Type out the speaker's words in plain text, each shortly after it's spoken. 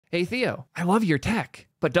Hey, Theo, I love your tech,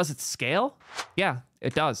 but does it scale? Yeah,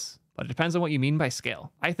 it does. But it depends on what you mean by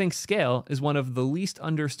scale. I think scale is one of the least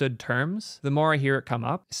understood terms the more I hear it come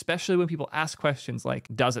up, especially when people ask questions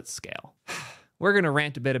like, does it scale? We're gonna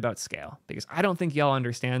rant a bit about scale because I don't think y'all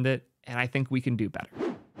understand it, and I think we can do better.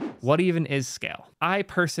 What even is scale? I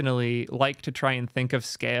personally like to try and think of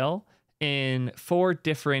scale in 4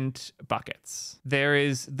 different buckets. There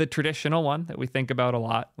is the traditional one that we think about a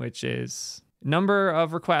lot, which is number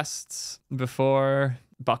of requests before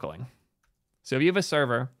buckling. So if you have a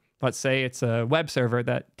server, let's say it's a web server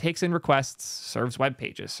that takes in requests, serves web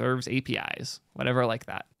pages, serves APIs, whatever like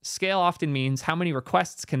that. Scale often means how many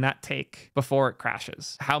requests can that take before it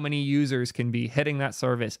crashes? How many users can be hitting that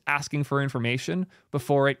service, asking for information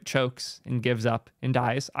before it chokes and gives up and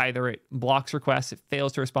dies? Either it blocks requests, it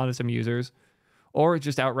fails to respond to some users, or it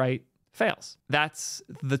just outright fails. That's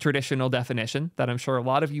the traditional definition that I'm sure a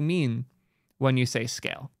lot of you mean when you say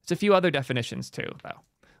scale. There's a few other definitions too, though,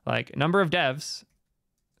 like number of devs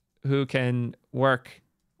who can work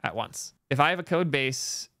at once. If I have a code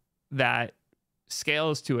base that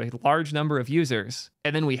scales to a large number of users,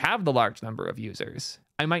 and then we have the large number of users,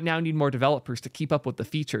 I might now need more developers to keep up with the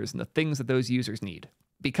features and the things that those users need.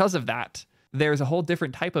 Because of that, there's a whole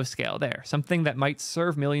different type of scale there. Something that might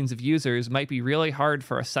serve millions of users might be really hard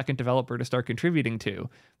for a second developer to start contributing to.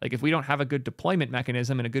 Like if we don't have a good deployment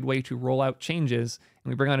mechanism and a good way to roll out changes,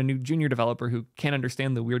 and we bring on a new junior developer who can't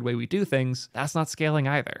understand the weird way we do things, that's not scaling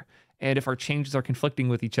either. And if our changes are conflicting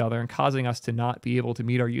with each other and causing us to not be able to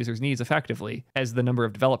meet our users' needs effectively as the number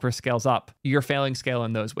of developers scales up, you're failing scale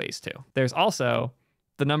in those ways too. There's also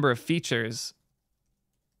the number of features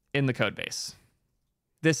in the code base.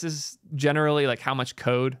 This is generally like how much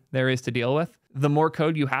code there is to deal with. The more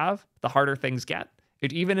code you have, the harder things get.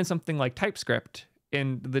 Even in something like TypeScript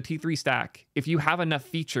in the T3 stack, if you have enough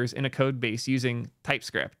features in a code base using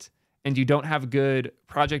TypeScript and you don't have good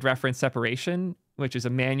project reference separation, which is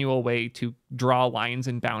a manual way to draw lines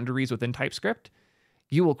and boundaries within TypeScript,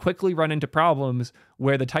 you will quickly run into problems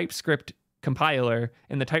where the TypeScript compiler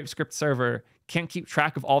and the TypeScript server can't keep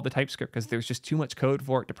track of all the TypeScript because there's just too much code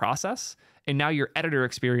for it to process. And now your editor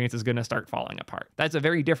experience is going to start falling apart. That's a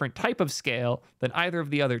very different type of scale than either of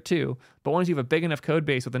the other two. But once you have a big enough code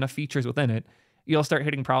base with enough features within it, you'll start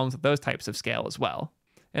hitting problems with those types of scale as well.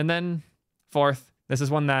 And then fourth, this is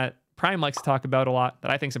one that Prime likes to talk about a lot that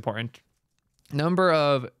I think is important. Number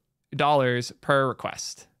of dollars per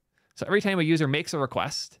request. So every time a user makes a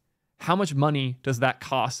request, how much money does that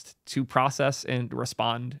cost to process and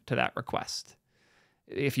respond to that request?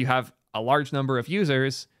 If you have a large number of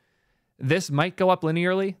users, this might go up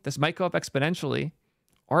linearly, this might go up exponentially,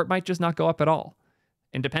 or it might just not go up at all.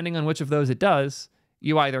 And depending on which of those it does,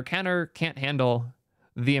 you either can or can't handle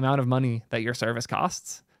the amount of money that your service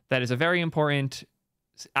costs. That is a very important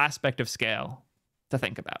aspect of scale to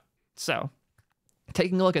think about. So,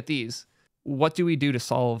 taking a look at these, what do we do to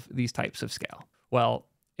solve these types of scale? Well,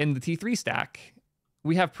 in the T3 stack,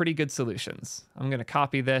 we have pretty good solutions. I'm going to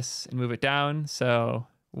copy this and move it down. So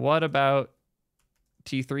what about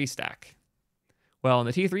T3 stack? Well, in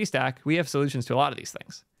the T3 stack, we have solutions to a lot of these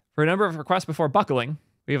things. For a number of requests before buckling,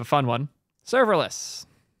 we have a fun one. Serverless.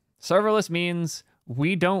 Serverless means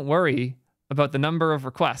we don't worry about the number of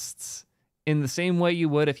requests in the same way you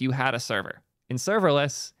would if you had a server. In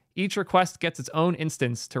serverless, each request gets its own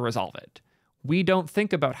instance to resolve it. We don't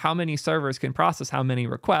think about how many servers can process how many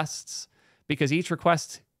requests because each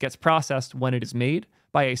request gets processed when it is made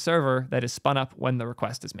by a server that is spun up when the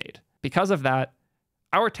request is made. Because of that,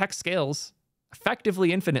 our tech scales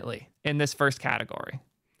effectively infinitely in this first category.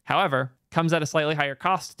 However, comes at a slightly higher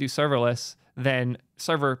cost to do serverless than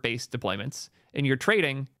server-based deployments, and you're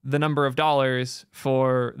trading the number of dollars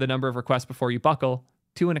for the number of requests before you buckle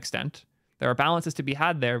to an extent. There are balances to be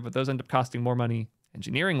had there, but those end up costing more money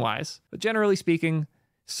engineering-wise. But generally speaking,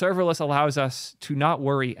 serverless allows us to not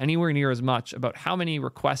worry anywhere near as much about how many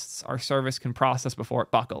requests our service can process before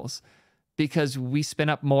it buckles, because we spin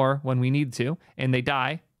up more when we need to, and they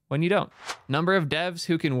die when you don't. Number of devs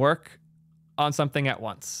who can work on something at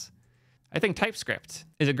once. I think TypeScript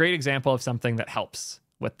is a great example of something that helps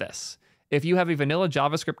with this. If you have a vanilla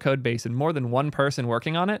JavaScript code base and more than one person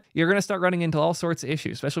working on it, you're going to start running into all sorts of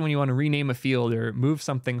issues, especially when you want to rename a field or move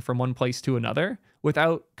something from one place to another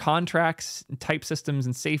without contracts, type systems,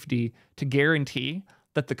 and safety to guarantee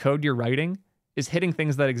that the code you're writing is hitting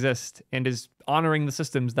things that exist and is honoring the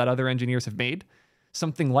systems that other engineers have made.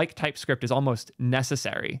 Something like TypeScript is almost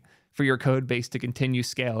necessary for your code base to continue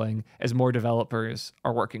scaling as more developers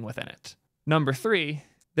are working within it. Number 3,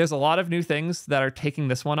 there's a lot of new things that are taking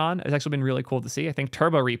this one on. It's actually been really cool to see. I think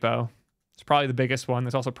Turbo Repo is probably the biggest one.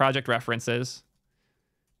 There's also project references.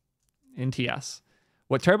 in TS.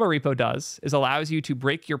 What Turbo Repo does is allows you to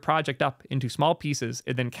break your project up into small pieces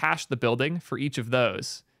and then cache the building for each of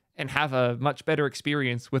those and have a much better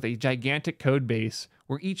experience with a gigantic code base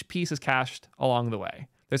where each piece is cached along the way.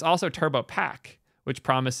 There's also Turbo Pack, which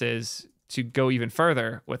promises to go even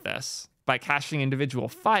further with this by caching individual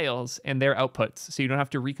files and their outputs, so you don't have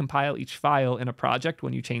to recompile each file in a project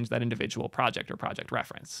when you change that individual project or project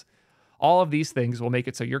reference. All of these things will make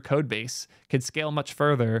it so your code base can scale much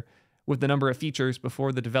further with the number of features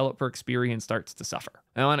before the developer experience starts to suffer.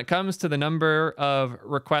 And when it comes to the number of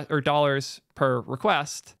dollars per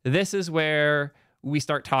request, this is where we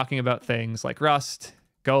start talking about things like Rust,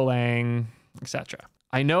 Golang, etc.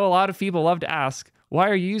 I know a lot of people love to ask, why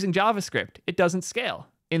are you using JavaScript? It doesn't scale.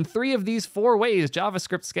 In 3 of these 4 ways,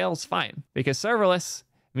 JavaScript scales fine, because serverless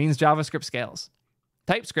means JavaScript scales.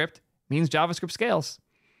 TypeScript means JavaScript scales.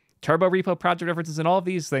 Turbo Repo project references and all of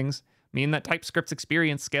these things mean that TypeScript's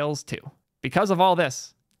experience scales too. Because of all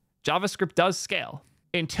this, JavaScript does scale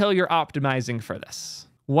until you're optimizing for this.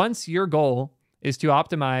 Once your goal is to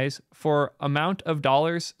optimize for amount of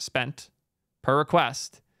dollars spent per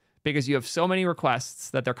request, because you have so many requests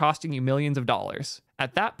that they're costing you millions of dollars,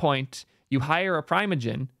 at that point, you hire a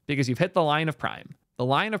Primogen because you've hit the line of prime. The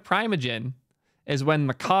line of Primogen is when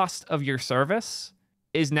the cost of your service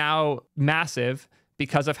is now massive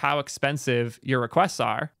because of how expensive your requests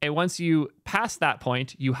are. And once you pass that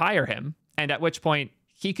point, you hire him, and at which point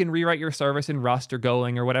he can rewrite your service in Rust or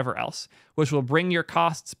Golang or whatever else, which will bring your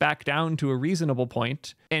costs back down to a reasonable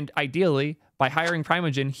point. And ideally, by hiring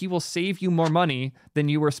Primogen, he will save you more money than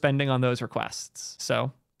you were spending on those requests.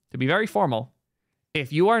 So, to be very formal,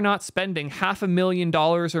 if you are not spending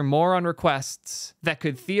 $500,000 or more on requests that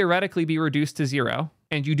could theoretically be reduced to 0,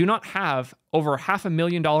 and you do not have over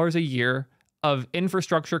 $500,000 a year of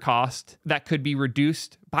infrastructure cost that could be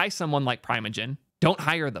reduced by someone like Primogen, don't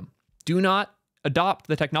hire them. Do not adopt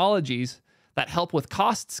the technologies that help with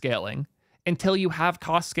cost scaling until you have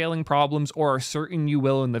cost scaling problems or are certain you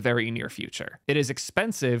will in the very near future. It is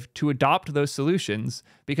expensive to adopt those solutions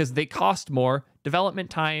because they cost more development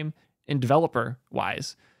time and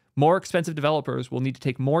developer-wise. More expensive developers will need to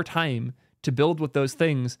take more time to build with those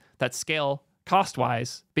things that scale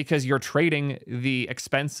cost-wise because you're trading the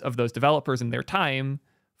expense of those developers and their time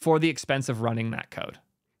for the expense of running that code.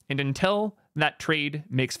 And until that trade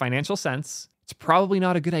makes financial sense, it's probably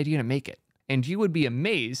not a good idea to make it. And you would be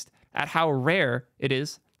amazed at how rare it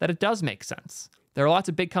is that it does make sense. There are lots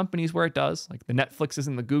of big companies where it does, like the Netflixes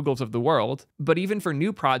and the Googles of the world. But even for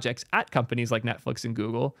new projects at companies like Netflix and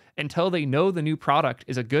Google, until they know the new product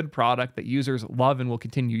is a good product that users love and will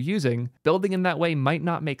continue using, building in that way might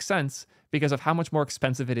not make sense because of how much more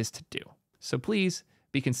expensive it is to do. So please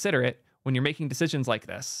be considerate when you're making decisions like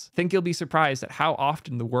this. Think you'll be surprised at how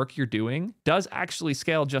often the work you're doing does actually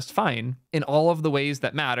scale just fine in all of the ways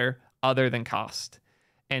that matter other than cost.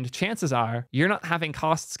 And chances are you're not having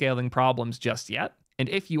cost scaling problems just yet. And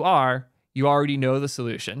if you are, you already know the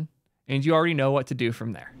solution and you already know what to do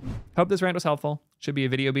from there. Hope this rant was helpful. Should be a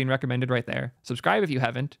video being recommended right there. Subscribe if you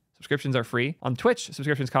haven't. Subscriptions are free. On Twitch,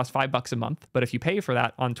 subscriptions cost $5 a month. But if you pay for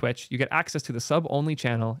that on Twitch, you get access to the sub-only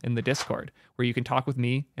channel in the Discord, where you can talk with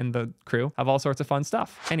me and the crew, have all sorts of fun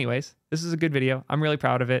stuff. Anyways, this is a good video. I'm really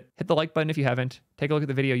proud of it. Hit the like button if you haven't. Take a look at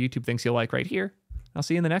the video YouTube thinks you'll like right here. I'll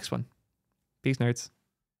see you in the next one. Peace, nerds.